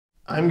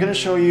I'm gonna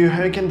show you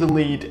how you can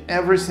delete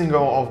every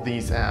single of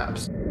these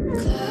apps.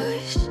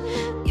 Close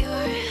your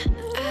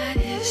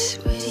eyes.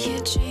 Would you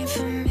dream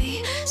for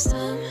me?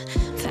 Some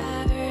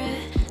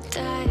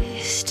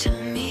paradise.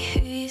 Tell me who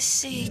you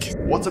seek.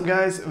 What's up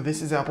guys,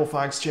 this is Apple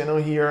Facts channel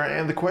here,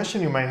 and the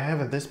question you might have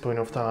at this point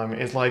of time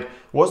is like,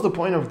 what's the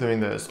point of doing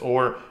this?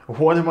 Or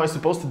what am I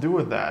supposed to do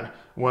with that?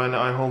 When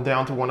I hold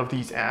down to one of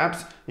these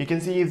apps, you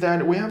can see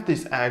that we have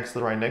this X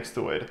right next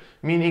to it,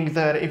 meaning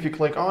that if you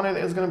click on it,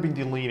 it's gonna be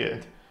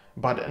deleted.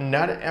 But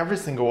not every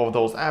single of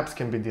those apps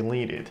can be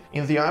deleted.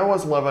 In the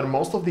iOS 11,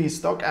 most of these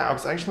stock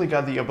apps actually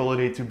got the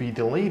ability to be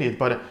deleted,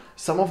 but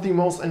some of the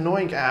most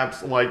annoying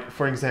apps, like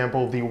for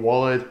example the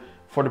wallet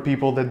for the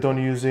people that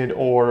don't use it,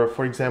 or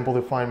for example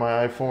the Find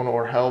My iPhone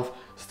or Health,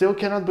 still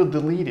cannot be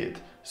deleted.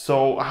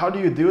 So how do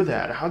you do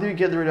that? How do you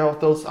get rid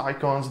of those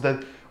icons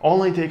that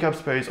only take up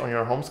space on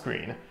your home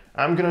screen?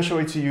 I'm gonna show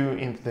it to you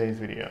in today's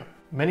video.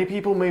 Many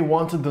people may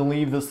want to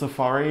delete the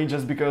Safari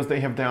just because they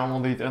have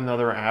downloaded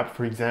another app,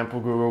 for example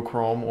Google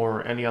Chrome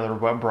or any other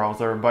web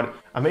browser, but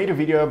I made a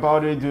video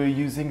about it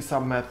using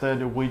some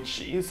method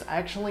which is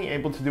actually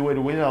able to do it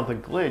without the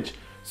glitch.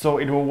 So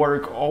it will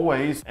work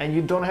always, and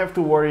you don't have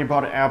to worry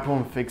about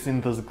Apple fixing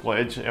this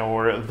glitch,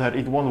 or that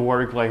it won't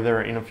work like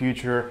there in the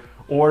future,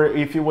 or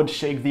if you would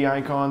shake the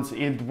icons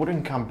it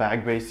wouldn't come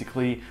back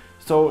basically.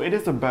 So it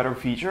is a better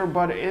feature,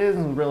 but it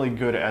isn't really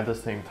good at the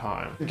same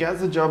time. To get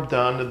the job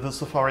done, the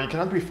Safari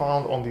cannot be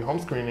found on the home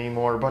screen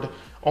anymore, but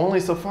only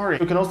Safari.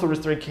 You can also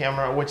restrict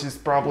camera, which is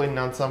probably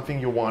not something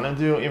you want to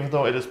do, even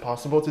though it is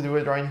possible to do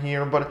it right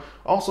here, but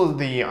also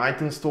the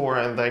iTunes store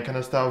and that kind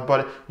of stuff.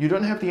 But you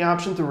don't have the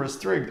option to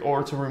restrict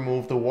or to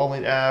remove the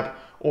wallet app,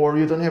 or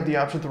you don't have the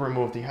option to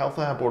remove the health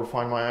app or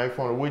Find My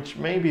iPhone, which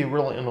may be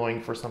really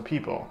annoying for some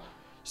people.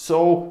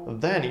 So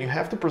then you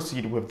have to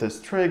proceed with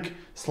this trick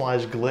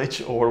slash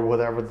glitch or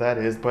whatever that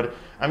is, but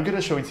I'm gonna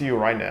show it to you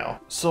right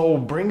now. So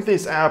bring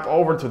this app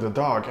over to the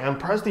dock and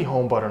press the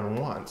home button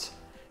once.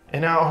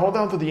 And now hold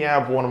down to the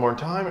app one more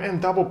time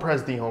and double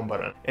press the home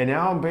button. And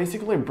now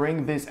basically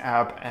bring this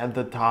app at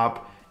the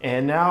top,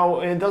 and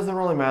now it doesn't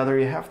really matter,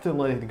 you have to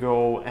let it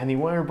go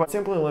anywhere, but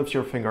simply lift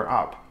your finger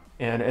up.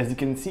 And as you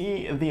can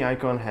see, the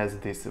icon has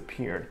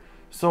disappeared.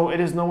 So it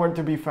is nowhere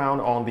to be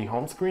found on the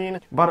home screen,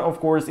 but of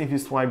course if you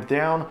swipe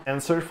down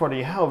and search for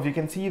the health, you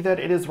can see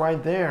that it is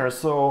right there.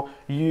 So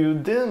you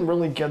didn't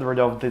really get rid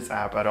of this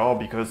app at all,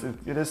 because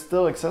it is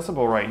still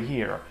accessible right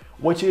here,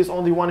 which is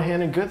on the one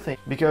hand a good thing,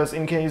 because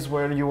in case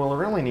where you will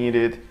really need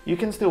it, you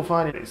can still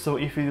find it. So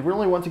if you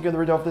really want to get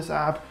rid of this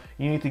app,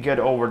 you need to get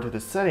over to the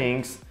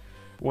settings,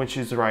 which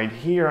is right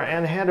here,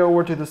 and head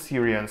over to the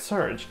Siri and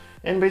search,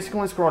 and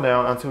basically scroll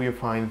down until you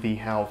find the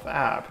health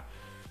app.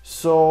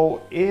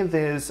 So it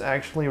is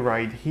actually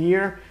right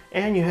here,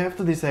 and you have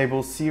to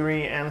disable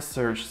Siri and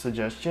search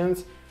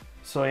suggestions.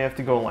 So you have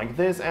to go like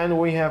this, and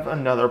we have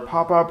another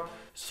pop-up.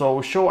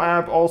 So show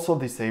app, also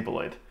disable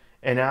it.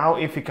 And now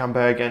if you come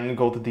back and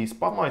go to the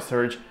Spotlight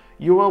search,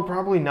 you will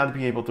probably not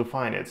be able to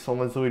find it. So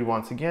let's do it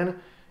once again,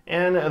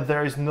 and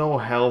there is no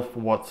health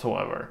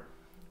whatsoever.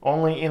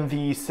 Only in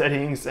the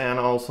settings and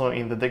also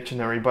in the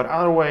dictionary, but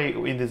either way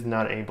it is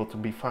not able to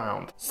be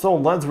found. So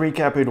let's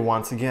recap it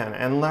once again,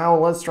 and now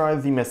let's try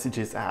the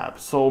Messages app.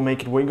 So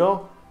make it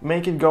wiggle,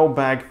 make it go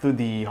back to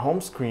the home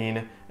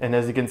screen, and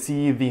as you can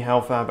see the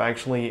health app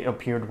actually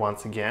appeared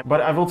once again.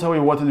 But I will tell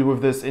you what to do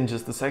with this in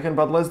just a second,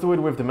 but let's do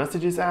it with the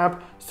Messages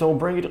app. So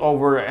bring it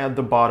over at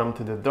the bottom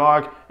to the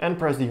dock and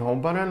press the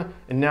home button,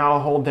 and now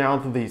hold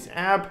down to this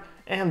app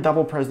and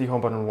double press the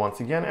home button once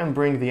again and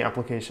bring the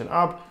application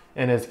up.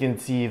 And as you can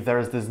see,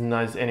 there's this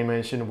nice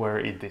animation where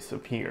it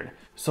disappeared.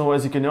 So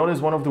as you can notice,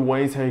 one of the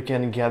ways how you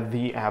can get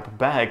the app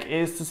back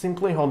is to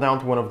simply hold down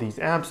to one of these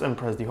apps and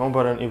press the home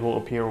button. It will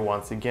appear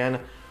once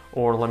again.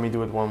 Or let me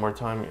do it one more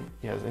time.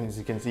 Yes, and as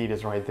you can see, it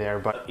is right there.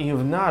 But if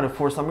not,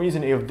 for some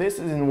reason, if this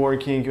isn't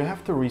working, you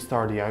have to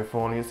restart the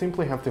iPhone. You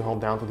simply have to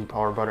hold down to the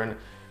power button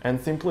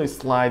and simply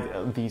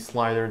slide the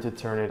slider to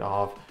turn it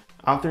off.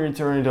 After you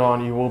turn it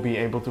on, you will be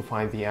able to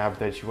find the app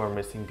that you are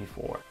missing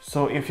before.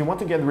 So if you want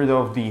to get rid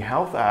of the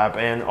health app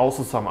and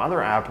also some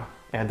other app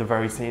at the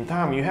very same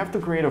time, you have to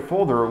create a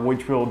folder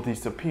which will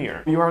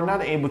disappear. You are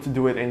not able to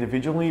do it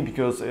individually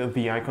because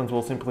the icons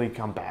will simply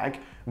come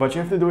back, but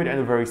you have to do it at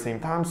the very same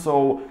time,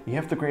 so you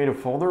have to create a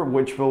folder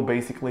which will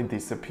basically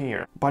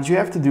disappear. But you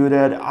have to do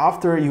that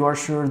after you are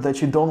sure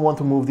that you don't want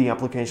to move the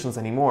applications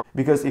anymore,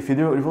 because if you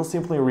do, it will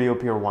simply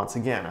reappear once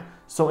again.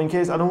 So in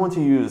case I don't want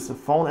to use the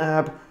phone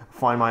app,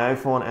 Find My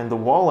iPhone and the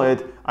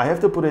wallet, I have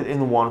to put it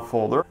in one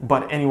folder.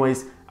 But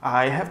anyways,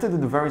 I have to do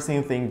the very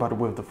same thing but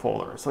with the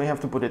folder. So you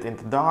have to put it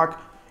into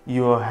dock,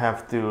 you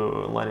have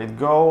to let it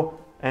go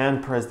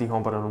and press the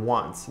home button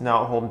once.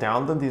 Now hold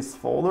down to this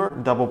folder,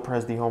 double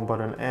press the home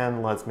button,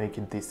 and let's make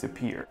it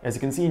disappear. As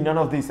you can see, none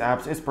of these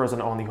apps is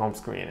present on the home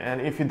screen.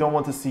 And if you don't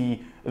want to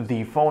see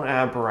the phone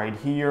app right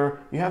here,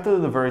 you have to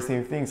do the very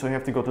same thing. So you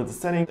have to go to the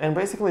settings and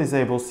basically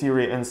disable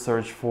Siri and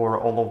search for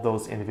all of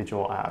those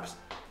individual apps.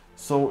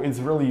 So it's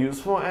really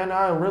useful, and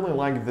I really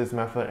like this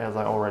method, as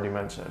I already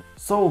mentioned.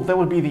 So that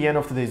would be the end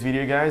of today's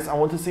video, guys. I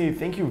want to say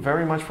thank you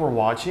very much for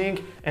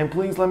watching, and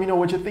please let me know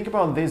what you think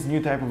about this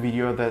new type of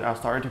video that I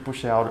started to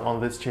push out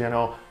on this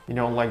channel, you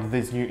know, like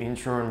this new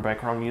intro and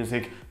background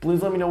music.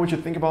 Please let me know what you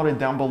think about it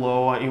down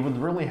below. It would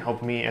really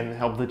help me and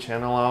help the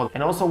channel out.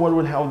 And also what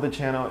would help the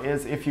channel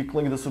is if you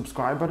click the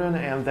subscribe button,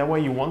 and that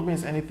way you won't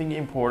miss anything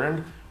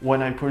important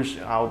when I push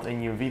out a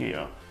new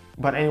video.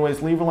 But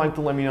anyways, leave a like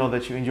to let me know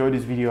that you enjoyed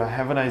this video.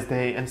 Have a nice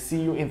day and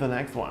see you in the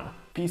next one.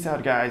 Peace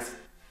out, guys.